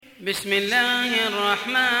بسم الله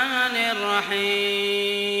الرحمن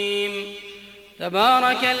الرحيم.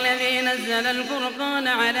 تبارك الذي نزل الفرقان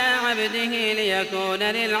على عبده ليكون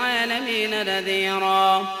للعالمين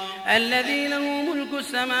نذيرا. الذي له ملك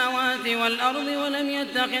السماوات والأرض ولم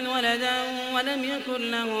يتخذ ولدا ولم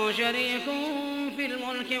يكن له شريك في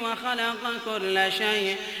الملك وخلق كل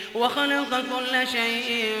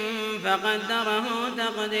شيء فقدره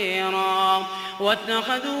تقديرا.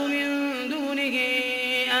 واتخذوا من دونه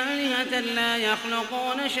آلهة لا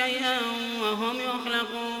يخلقون شيئا وهم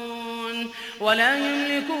يخلقون ولا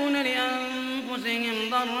يملكون لأنفسهم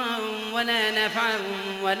ضرا ولا نفعا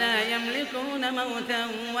ولا يملكون موتا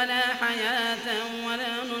ولا حياة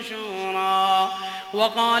ولا نشورا.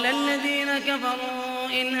 وقال الذين كفروا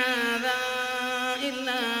إن هذا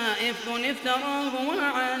إلا إفك افتراه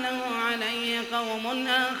وأعانه عليه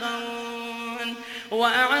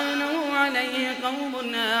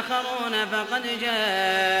قوم آخرون فقد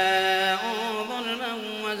جاءوا ظلما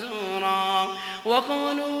وزورا.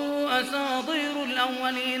 وقالوا أساطير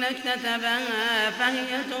الأولين اكتتبها فهي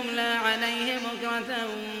تملى عليه بكرة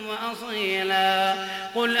وأصيلا.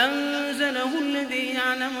 قل أنزله الذي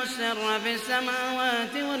يعلم السر في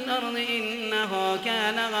السماوات والأرض إنه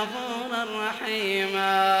كان غفورا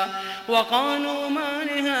رحيما. وقالوا ما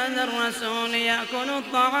لهذا الرسول يأكل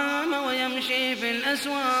الطعام ويمشي في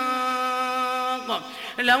الأسواق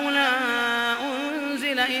لولا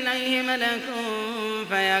أنزل إليه ملك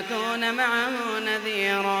فيكون معه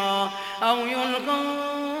نذيرا أو يلقى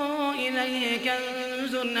إليه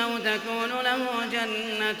كنز أو تكون له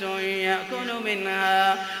جنة يأكل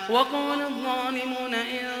منها. وقال الظالمون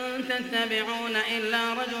إن تتبعون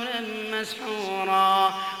إلا رجلا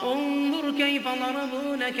مسحورا. انظر كيف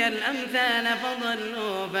ضربوا لك الأمثال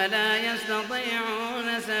فضلوا فلا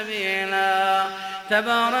يستطيعون سبيلا.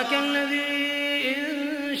 تبارك الذي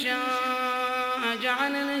إن شاء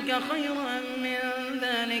جعل لك خيرا من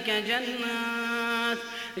ذلك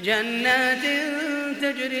جنات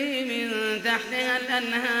تجري من تحتها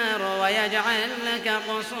الأنهار ويجعل لك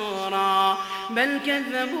قصورا. بل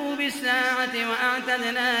كذبوا بالساعة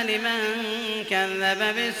وأعتدنا لمن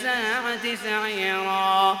كذب بالساعة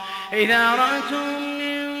سعيرا. إذا رأتهم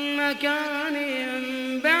من مكان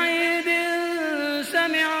بعيد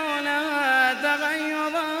سمعوا لها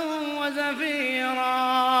تغيظا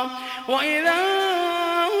وزفيرا. وإذا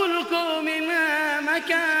ألقوا منها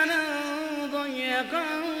مكانا ضيقا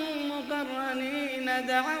مقرنين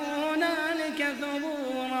دعوا هنالك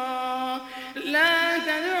ثبورا. لا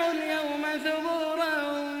تدعوا اليوم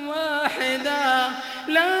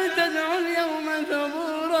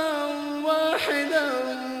ثبورا واحدا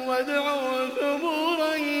وادعوا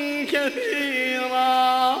ثبورا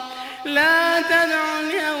كثيرا. لا تدعوا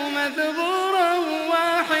اليوم ثبورا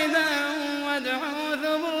واحدا وادعوا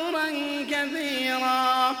ثبورا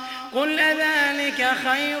كثيرا. قل أذلك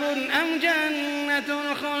خير أم جنة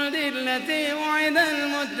الخلد التي وعد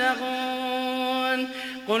المتقون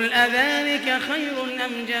قل أذلك خير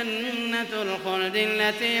أم جنة الخلد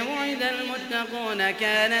التي وعد المتقون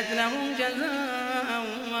كانت لهم جزاء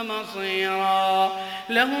ومصيرا.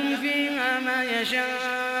 لهم فيها ما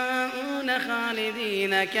يشاءون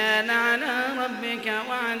خالدين كان على ربك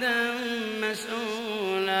وعدا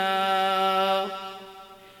مسئولا.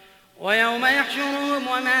 ويوم يحشرهم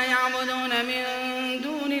وما يعبدون من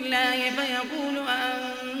دون الله فيقول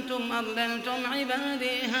أأنتم أضللتم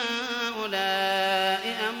عبادي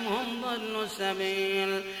هؤلاء أم هم ضلوا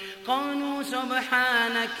السبيل. قالوا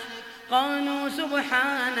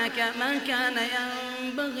سبحانك ما كان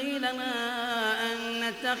ينبغي لنا أن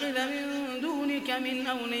نتخذ من دونك من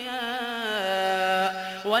أولياء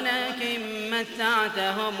ولكن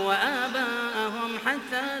متعتهم وآباءهم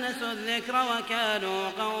حتى نسوا الذكر وكانوا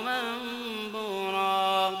قوما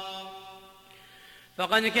بورا.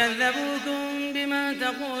 فقد كذبوكم بما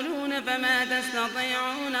تقولون فما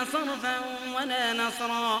تستطيعون صرفا ولا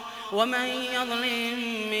نصرا. ومن يظلم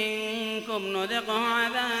منكم نذقه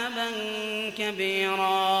عذابا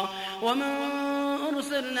كبيرا. وما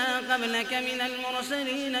أرسلنا قبلك من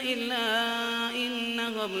المرسلين إلا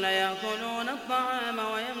إنهم ليأكلون الطعام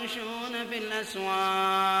ويمشون في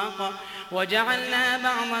الأسواق وجعلنا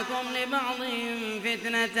بعضكم لبعض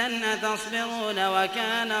فتنة أتصبرون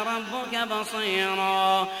وكان ربك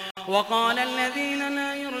بصيرا. وقال الذين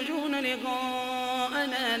لا يرجون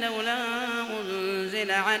لقاءنا لولا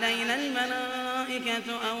أنزل علينا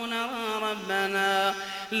الملائكة أو نرى ربنا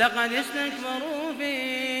لقد استكبروا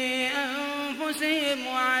في أنفسهم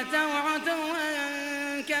وعتوا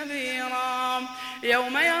عتوا كبيرا.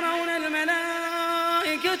 يوم يرون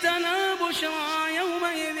الملائكة لا بشرى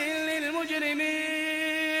يومئذ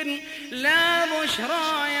للمجرمين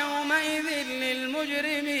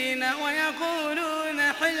للمجرمين ويقولون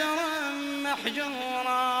حجرا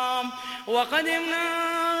محجورا وقدمنا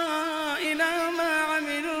إلى ما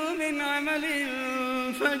عملوا من عمل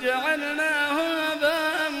فجعلناه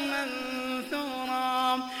هباء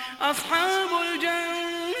منثورا أصحاب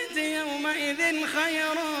الجنة يومئذ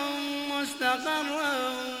خير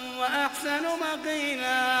مستقرا وأحسن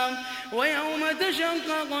مقيلا ويوم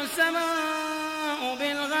تشقق السماء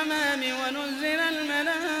بالغمام ونزل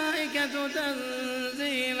الملائكة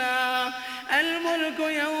تنزيلا الملك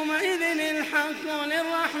يومئذ الحق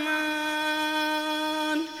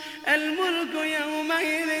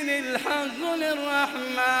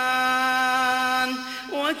للرحمن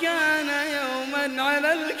وكان يوما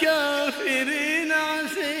على الكافرين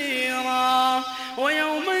عسيرا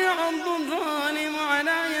ويوم يعض الظالم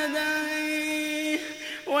على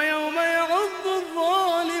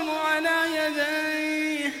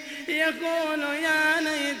يديه يقول يا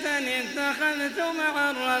ليتني اتخذت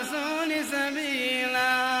مع الرسول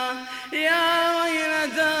سبيلا يا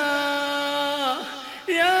ويلتى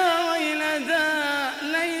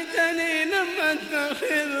ليتني لم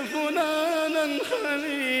أتخذ فلانا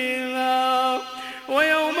خليلا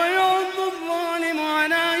ويوم يعض الظالم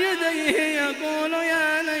على يديه يقول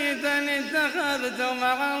يا ليتني اتخذت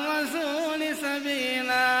مع الرسول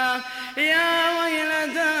سبيلا يا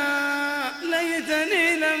ويلتى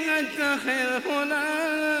ليتني لم أتخذ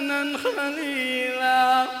فلانا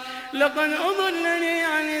خليلا لقد أضلني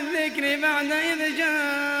عن الذكر بعد إذ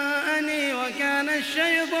جاءني وكان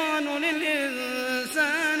الشيطان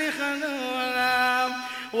للإنسان خذولا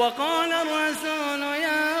وقال الرسول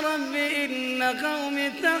يا رب إن قوم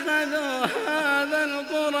اتخذوا هذا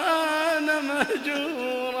القرآن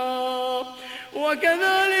مهجورا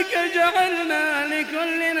وكذلك جعلنا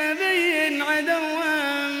لكل نبي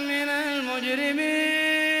عدوا من المجرمين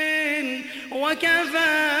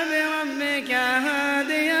وكفى بربك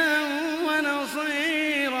هاديا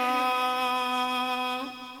ونصيرا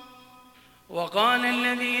وقال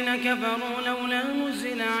الذين كفروا لولا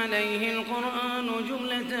نزل عليه القرآن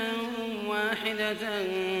جملة واحدة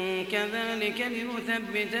كذلك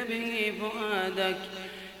لنثبت به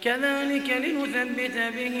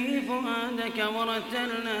فؤادك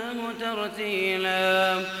ورتلناه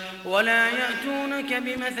ترتيلا ولا يأتونك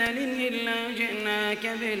بمثل إلا جئناك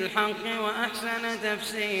بالحق وأحسن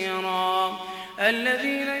تفسيرا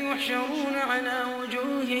الذين يحشرون على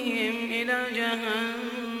وجوههم إلى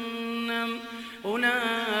جهنم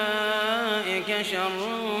أولئك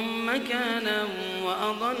شر مكانا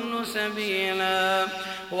وأضل سبيلا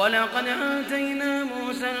ولقد آتينا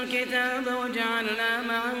موسى الكتاب وجعلنا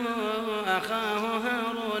معه أخاه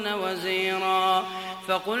هارون وزيرا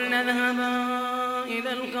فقلنا اذهبا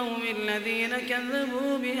إلى القوم الذين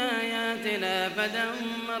كذبوا بآياتنا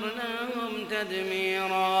فدمرناهم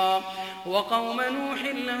تدميرا وقوم نوح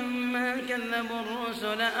لما كذبوا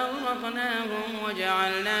الرسل أغرقناهم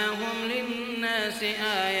وجعلناهم للناس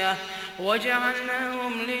آية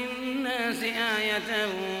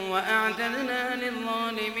وأعتدنا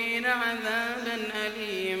للظالمين عذابا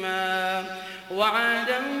أليما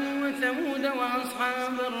وعادا وثمود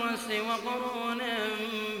وأصحاب الرس وقرونا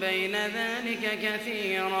بين ذلك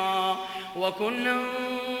كثيرا وكلا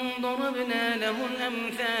ضربنا له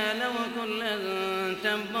الأمثال وكلا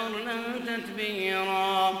تبرنا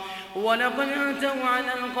تتبيرا ولقد أتوا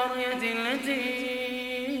على القرية التي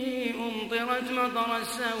أمطرت مطر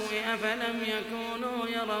السوء أفلم يكونوا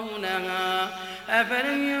يرونها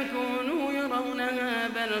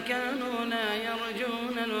بل كانوا لا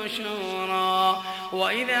يرجون نشورا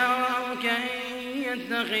وإذا رأوك إن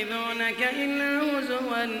يتخذونك إلا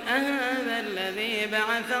هزوا أهذا الذي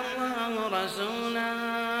بعث الله رسولا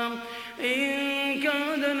إن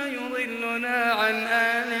كاد ليضلنا عن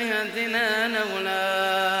آلهتنا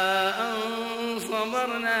لولا أن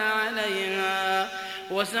صبرنا عليها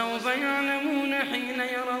وسوف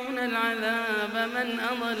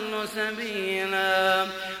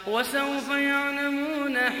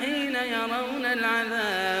يعلمون حين يرون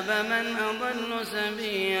العذاب من أضل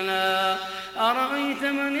سبيلا أرأيت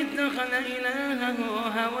من اتخذ إلهه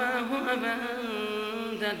هواه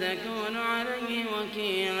أفأنت تكون عليه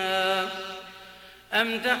وكيلا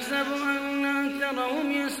أم تحسب أن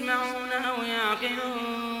أكثرهم يسمعون أو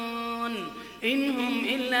يعقلون إن هم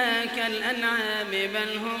إلا كالأنعام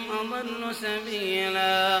بل هم أضل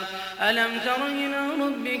سبيلا ألم تر إلى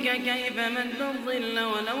ربك كيف مد الظل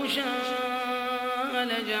ولو شاء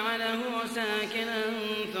القمر جعله ساكنا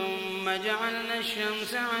ثم جعلنا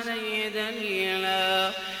الشمس عليه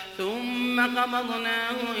دليلا ثم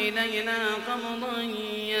قبضناه إلينا قبضا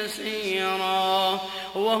يسيرا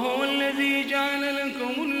وهو الذي جعل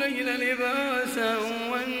لكم الليل لباسا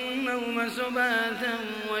والنوم سباتا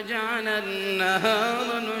وجعل النهار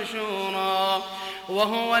نشورا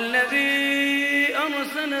وهو الذي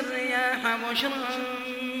أرسل الرياح بشرا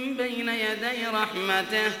بين يدي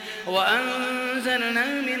رحمته وأنزلنا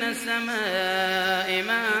من السماء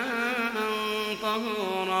ماء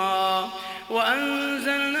طهورا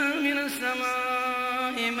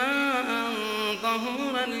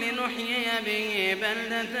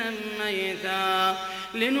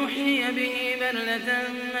لنحيي به بلدة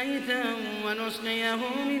ميتا ونسقيه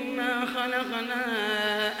مما خلقنا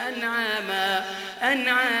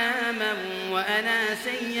أنعاما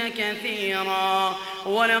وأناسيا كثيرا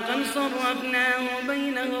ولقد صرفناه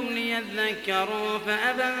بينهم ليذكروا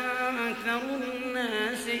فأبى أكثر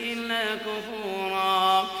الناس إلا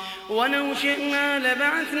كفورا ولو شئنا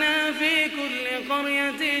لبعثنا في كل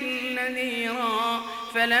قرية نذيرا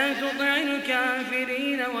فلا تطع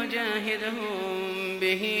الكافرين وجاهدهم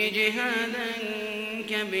به جهادا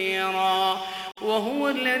كبيرا وهو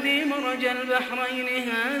الذي مرج البحرين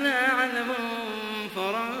هذا عذب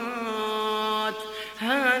فرات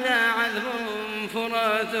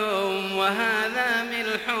وهذا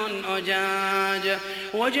ملح أجاج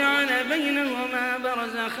وجعل بينهما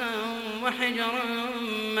برزخا وحجرا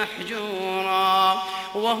محجورا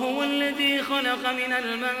وهو الذي خلق من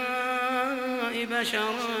الماء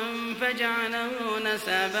بشرا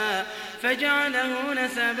فجعله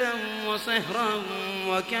نسبا وصهرا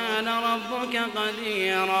وكان ربك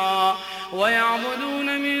قديرا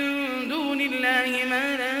ويعبدون من دون الله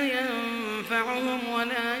ما لا ينفعهم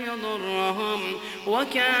ولا يضرهم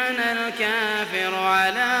وكان الكافر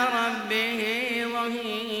على ربه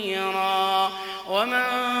ظهيرا وما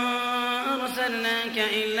أرسلناك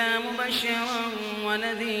إلا مبشرا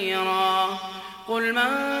ونذيرا قل ما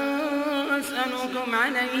أسألكم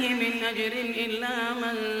عليه من أجر إلا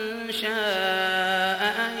من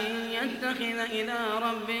شاء أن يتخذ إلى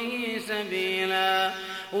ربه سبيلا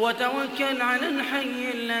وتوكل على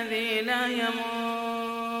الحي الذي لا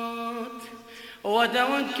يموت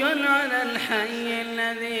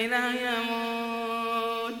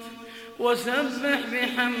وسبح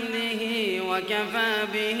بحمده وكفى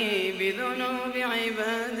به بذنوب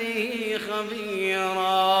عباده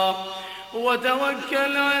خبيرا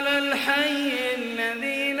وتوكل على الحي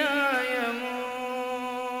الذي لا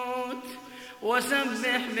يموت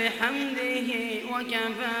وسبح بحمده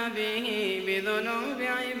وكفى به بذنوب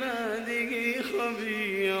عباده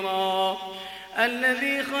خبيرا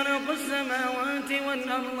الذي خلق السماوات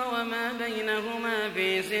والأرض وما بينهما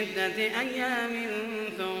في 6 أيام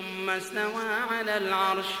ثم استوى على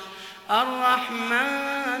العرش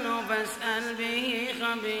الرحمن فاسأل به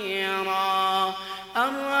خبيرا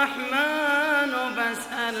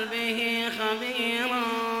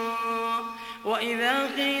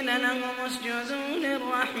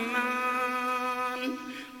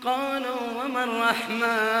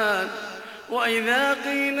وإذا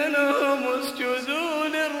قيل لهم اسجدوا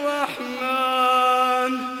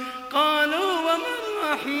للرحمن قالوا وما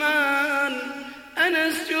الرحمن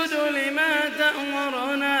أنسجد لما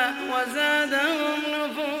تأمرنا وزادهم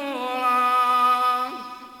نفورا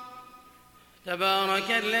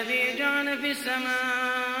تبارك الذي جعل في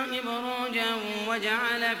السماء بروجا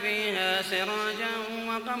وجعل فيها سراجا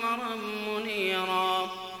وقمرا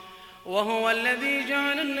منيرا وهو الذي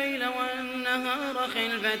جعل الليل والنهار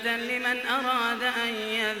خلفة لمن أراد أن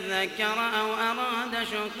يذكر أو أراد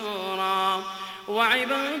شكورا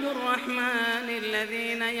وعباد الرحمن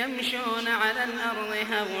الذين يمشون على الأرض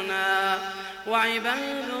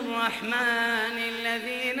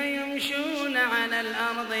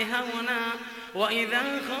هونا وإذا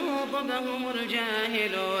خاطبهم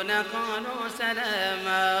الجاهلون قالوا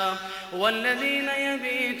سلاما والذين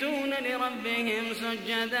يبيتون لربهم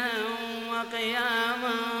سجدا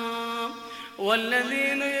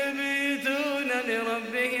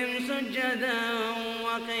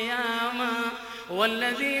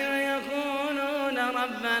والذين يقولون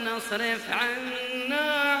ربنا اصرف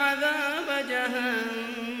عنا عذاب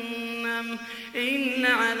جهنم إن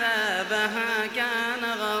عذابها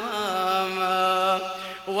كان غراما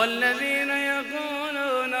والذين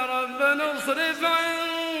يقولون ربنا اصرف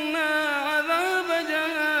عنا عذاب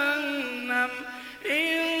جهنم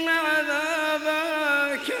إن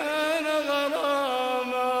عذابها كان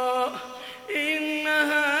غراما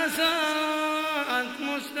إنها ساءت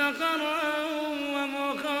مستقرا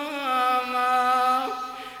ومقاما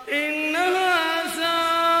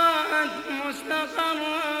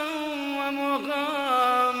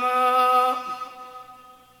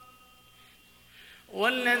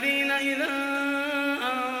والذين إذا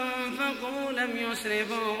أنفقوا لم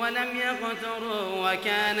يسرفوا ولم يقتروا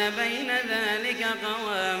وكان بين ذلك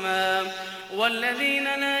قواما والذين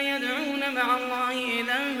لا يدعون مع الله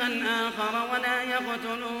إلها آخر ولا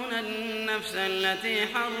يقتلون النفس التي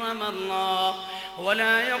حرم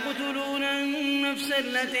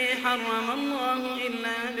الله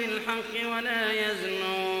إلا بالحق ولا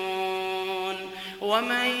يزنون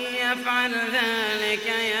ومن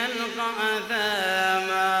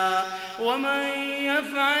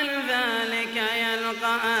يفعل ذلك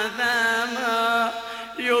يلقى أثاما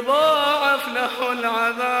يضاعف له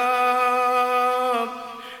العذاب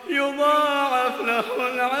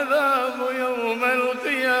يوم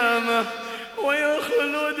القيامة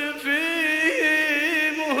ويخلد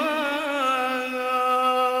فيه مهانا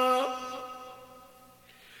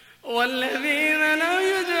والذين لا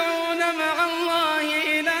يدعون مع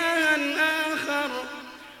الله إلها آخر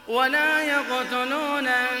ولا يقتلون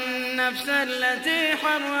النفس التي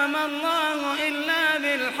حرم الله إلا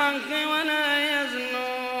بالحق ولا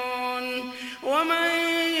يزنون ومن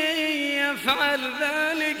يفعل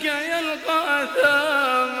ذلك يلقى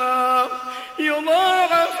أثاما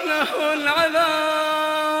يضاعف له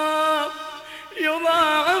العذاب يوم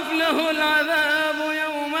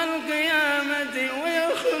القيامة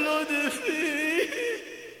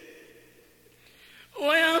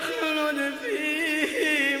ويخلد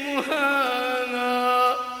فيه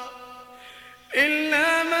مهانا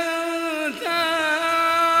إلا من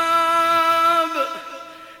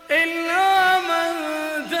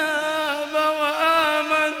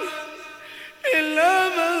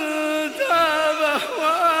تاب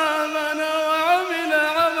وآمن وعمل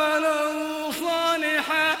عملا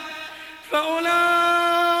صالحا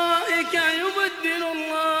فأولئك يبدل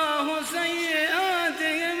الله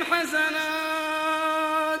سيئاتهم حسنات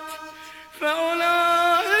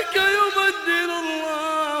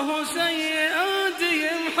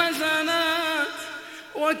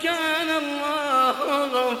وكان الله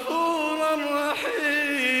غفورا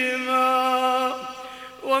رحيما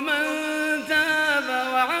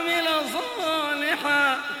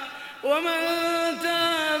ومن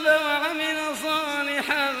تاب وعمل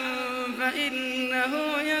صالحا فإنه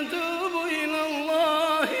يتوب إلى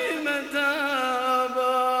الله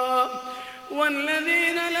متابا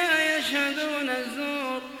والذين لا يشهدون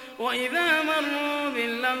الزور وإذا مروا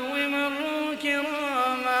باللغو مروا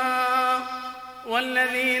كراما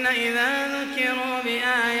والذين إذا ذكروا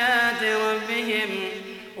بآيات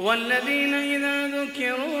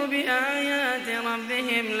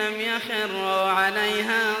ربهم لم يخروا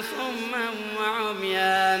عليها صما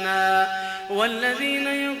وعميانا والذين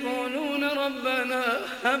يقولون ربنا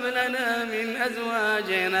هب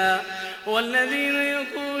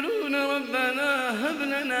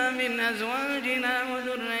لنا من أزواجنا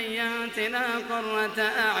وذرياتنا قرة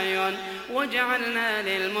أعين واجعلنا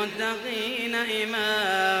للمتقين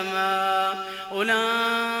إماما أولئك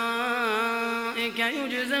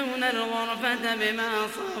يجزون الغرفة بما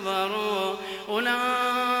صبروا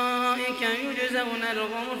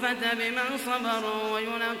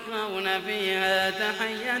ويلقون فيها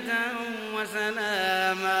تحية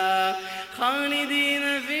وسلاما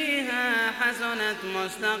خالدين فيها حسنت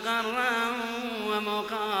مستقرا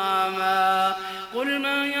ومقاما قل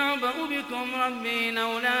ما يعبأ بكم ربي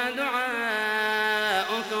لولا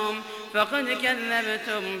دعاؤكم فقد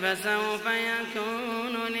كذبتم فسوف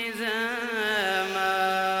يكون لزاما